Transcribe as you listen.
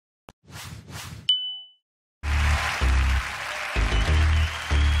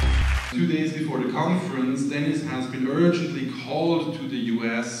2 days before the conference, Denis has been urgently called to the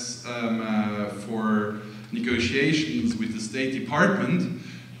US for negotiations with the State Department,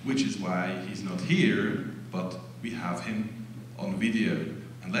 which is why he's not here, but we have him on video.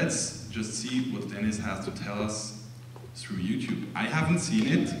 And let's just see what Denis has to tell us through YouTube. I haven't seen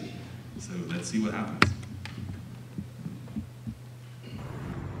it, so let's see what happens.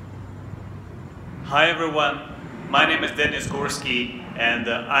 Hi everyone, my name is Denis Gursky, and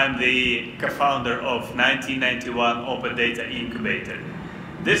I'm the co-founder of 1991 Open Data Incubator.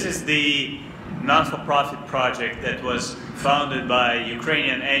 This is the non-for-profit project that was founded by a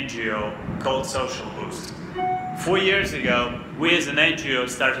Ukrainian NGO called Social Boost. 4 years ago, we as an NGO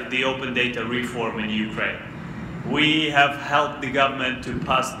started the open data reform in Ukraine. We have helped the government to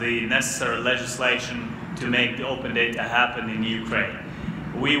pass the necessary legislation to make the open data happen in Ukraine.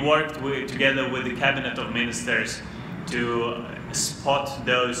 We worked together with the Cabinet of Ministers to spot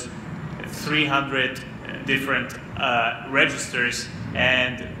those 300 different registers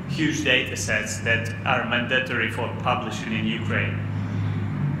and huge data sets that are mandatory for publishing in Ukraine.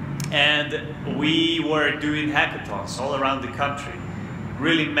 And we were doing hackathons all around the country,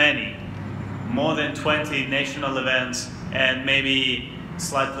 really many, more than 20 national events and maybe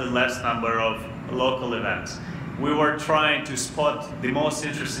slightly less number of local events. We were trying to spot the most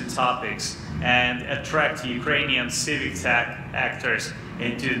interesting topics and attract Ukrainian civic tech actors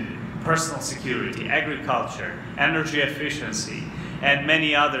into personal security, agriculture, energy efficiency, and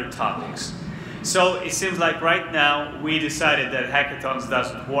many other topics. So it seems like right now we decided that hackathons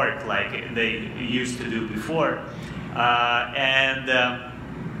doesn't work like they used to do before.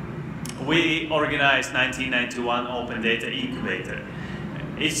 We organized 1991 Open Data Incubator.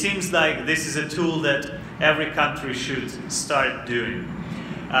 It seems like this is a tool that every country should start doing.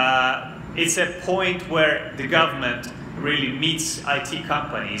 It's a point where the government really meets IT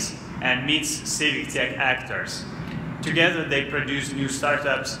companies and meets civic tech actors. Together they produce new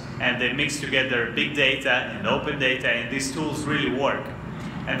startups and they mix together big data and open data, and these tools really work.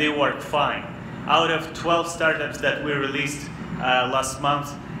 And they work fine. Out of 12 startups that we released last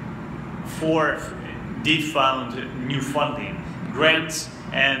month, 4 did found new funding, grants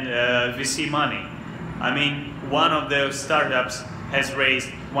and VC money. I mean, one of those startups has raised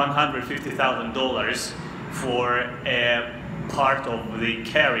 $150,000 for a part of the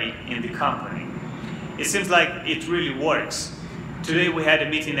carry in the company. It seems like it really works. Today we had a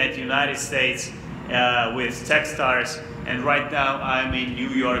meeting at the United States with Techstars, and right now I'm in New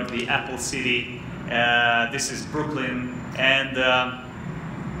York, the Apple City. This is Brooklyn, and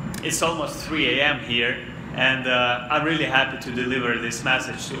it's almost 3 a.m. here, and I'm really happy to deliver this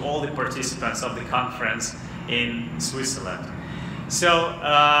message to all the participants of the conference in Switzerland. So,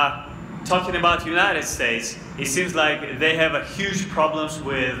 talking about the United States, it seems like they have a huge problems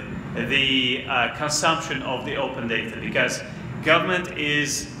with the consumption of the open data, because government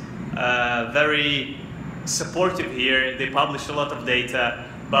is very supportive here. They publish a lot of data,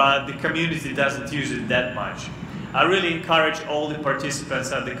 but the community doesn't use it that much. I really encourage all the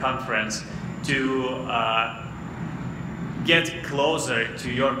participants at the conference to get closer to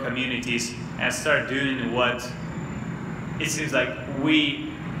your communities and start doing what it seems like we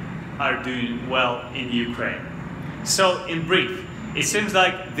are doing well in Ukraine. So in brief, it seems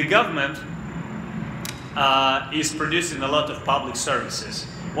like the government is producing a lot of public services.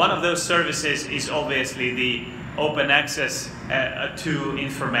 One of those services is obviously the open access to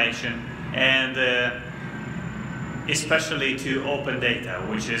information, and especially to open data,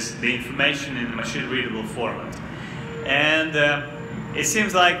 which is the information in machine-readable format. And it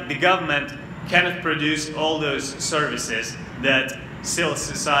seems like the government cannot produce all those services that civil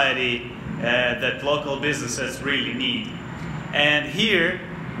society, that local businesses really need. And here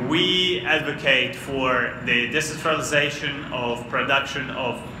we advocate for the decentralization of production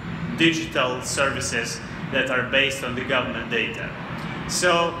of digital services that are based on the government data.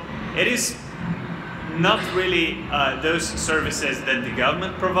 So it is not really those services that the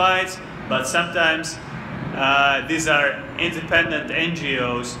government provides, but sometimes these are independent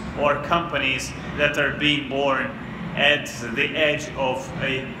NGOs or companies that are being born at the edge of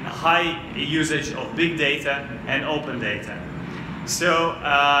a high usage of big data and open data. So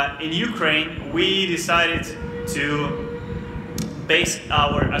in Ukraine, we decided to base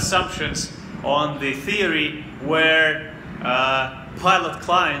our assumptions on the theory where pilot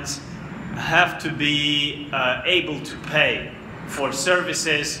clients have to be able to pay for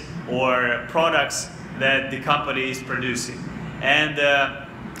services or products that the company is producing. And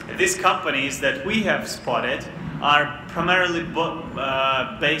these companies that we have spotted are primarily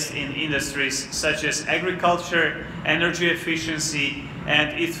based in industries such as agriculture, energy efficiency,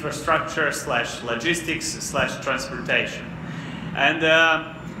 and infrastructure / logistics / transportation. And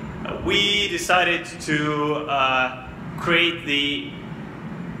we decided to create the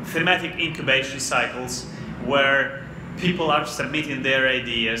thematic incubation cycles where people are submitting their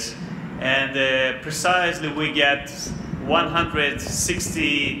ideas, and precisely we get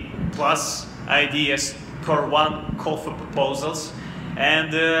 160 plus ideas per one call for proposals,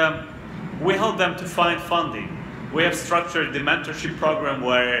 and we help them to find funding. We have structured the mentorship program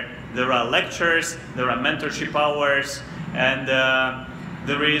where there are lectures, there are mentorship hours, and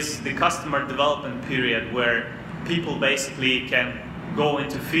there is the customer development period where people basically can go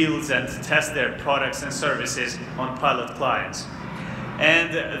into fields and test their products and services on pilot clients.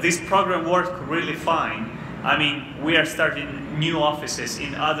 And this program worked really fine. I mean, we are starting new offices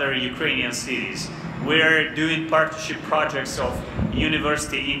in other Ukrainian cities. We're doing partnership projects of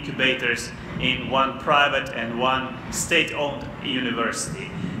university incubators in one private and one state-owned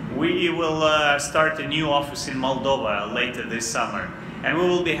university. We will start a new office in Moldova later this summer. And we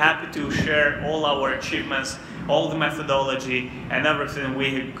will be happy to share all our achievements, all the methodology, and everything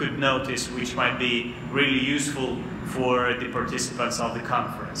we could notice which might be really useful for the participants of the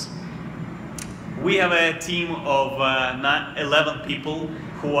conference. We have a team of 11 people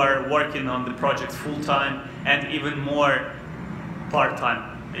who are working on the project full-time and even more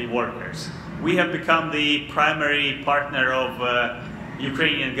part-time workers. We have become the primary partner of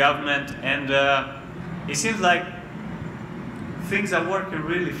Ukrainian government, and it seems like things are working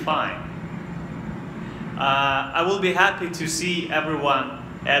really fine. I will be happy to see everyone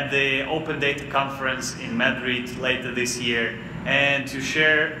at the Open Data conference in Madrid later this year and to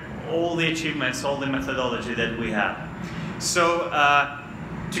share all the achievements, all the methodology that we have. So,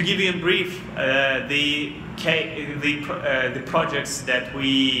 to give you in brief, the projects that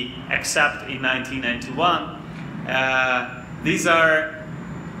we accept in 1991, these are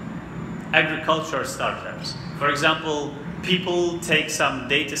agriculture startups. For example, people take some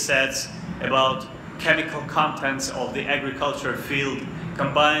data sets about chemical contents of the agriculture field,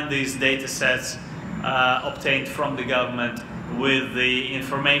 combine these data sets obtained from the government with the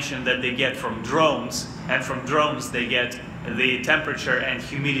information that they get from drones, and from drones they get the temperature and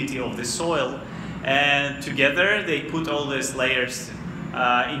humidity of the soil, and together they put all these layers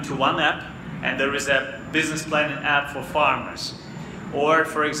into one app, and there is a business planning app for farmers. Or,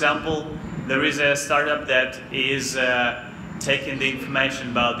 for example, there is a startup that is taking the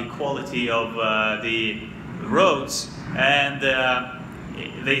information about the quality of the roads, and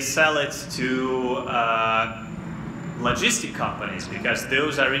they sell it to logistic companies because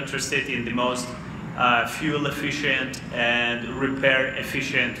those are interested in the most fuel efficient and repair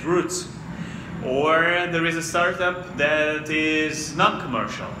efficient routes. Or there is a startup that is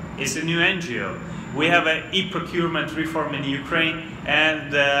non-commercial. It's a new NGO. We have an e-procurement reform in Ukraine,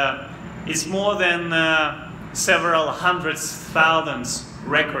 and it's more than several hundreds thousands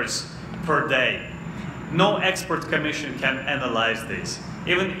records per day. No expert commission can analyze this.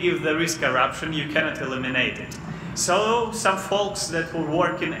 Even if there is corruption, you cannot eliminate it. So some folks that were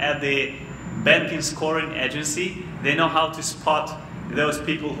working at the banking scoring agency, they know how to spot those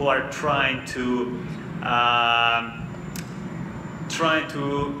people who are trying to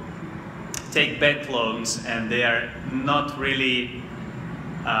take bank loans, and they are not really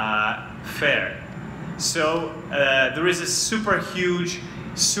fair. So there is a super huge,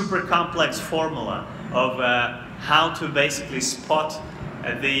 super complex formula of how to basically spot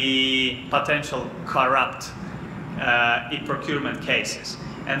the potential corrupt e-procurement cases.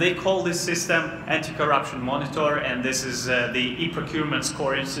 And they call this system Anti-Corruption Monitor, and this is the e-procurement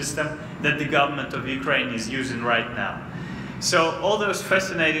scoring system that the government of Ukraine is using right now. So all those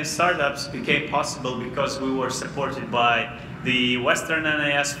fascinating startups became possible because we were supported by the Western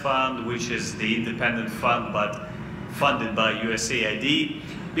NIS Fund, which is the independent fund but funded by USAID,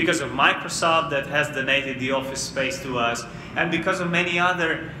 because of Microsoft that has donated the office space to us, and because of many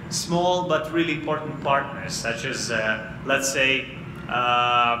other small but really important partners, such as, let's say,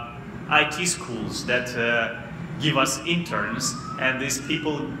 IT schools that give us interns, and these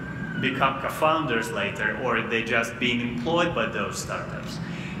people become co-founders later, or they just being employed by those startups.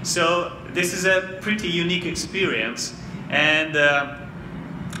 So this is a pretty unique experience, and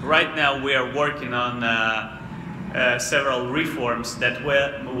right now we are working on several reforms that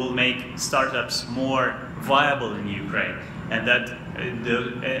will make startups more viable in Ukraine, and that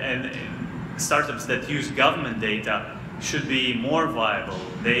startups that use government data should be more viable.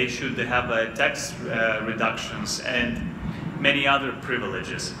 They should have tax reductions and many other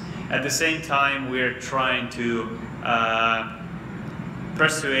privileges. At the same time, we're trying to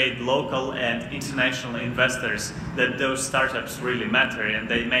persuade local and international investors that those startups really matter and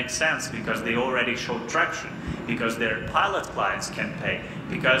they make sense because they already show traction, because their pilot clients can pay,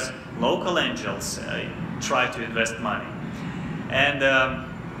 because local angels try to invest money. And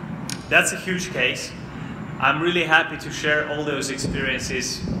that's a huge case. I'm really happy to share all those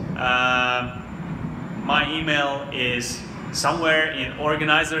experiences. My email is somewhere in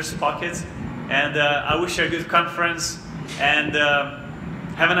organizers' pockets, and I wish you a good conference, and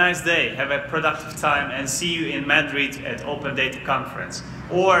have a nice day, have a productive time, and see you in Madrid at Open Data Conference.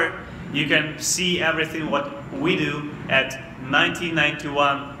 Or you can see everything what we do at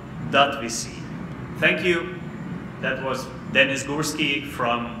 1991.vc. Thank you. That was Denis Gursky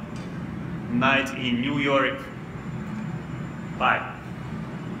from Night in New York. Bye.